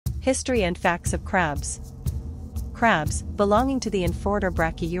History and facts of crabs. Crabs, belonging to the infraorder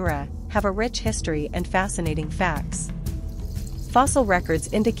Brachyura, have a rich history and fascinating facts. Fossil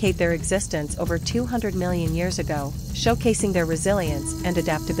records indicate their existence over 200 million years ago, showcasing their resilience and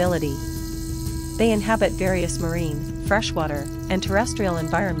adaptability. They inhabit various marine, freshwater, and terrestrial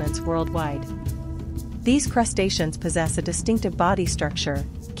environments worldwide. These crustaceans possess a distinctive body structure,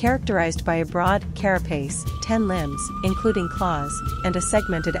 characterized by a broad carapace, 10 limbs, including claws, and a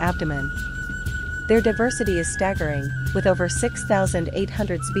segmented abdomen. Their diversity is staggering, with over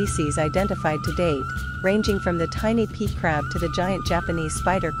 6,800 species identified to date, ranging from the tiny pea crab to the giant Japanese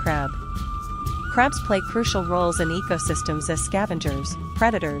spider crab. Crabs play crucial roles in ecosystems as scavengers,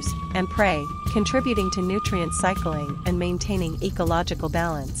 predators, and prey, contributing to nutrient cycling and maintaining ecological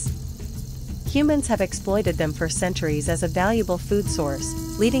balance. Humans have exploited them for centuries as a valuable food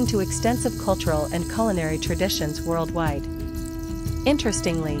source, leading to extensive cultural and culinary traditions worldwide.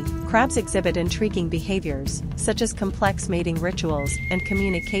 Interestingly, crabs exhibit intriguing behaviors, such as complex mating rituals and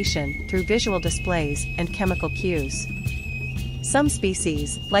communication through visual displays and chemical cues. Some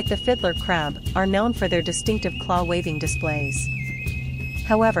species, like the fiddler crab, are known for their distinctive claw-waving displays.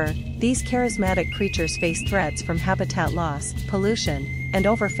 However, these charismatic creatures face threats from habitat loss, pollution, and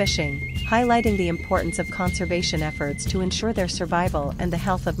overfishing, highlighting the importance of conservation efforts to ensure their survival and the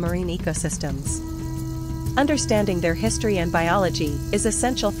health of marine ecosystems. Understanding their history and biology is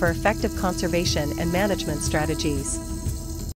essential for effective conservation and management strategies.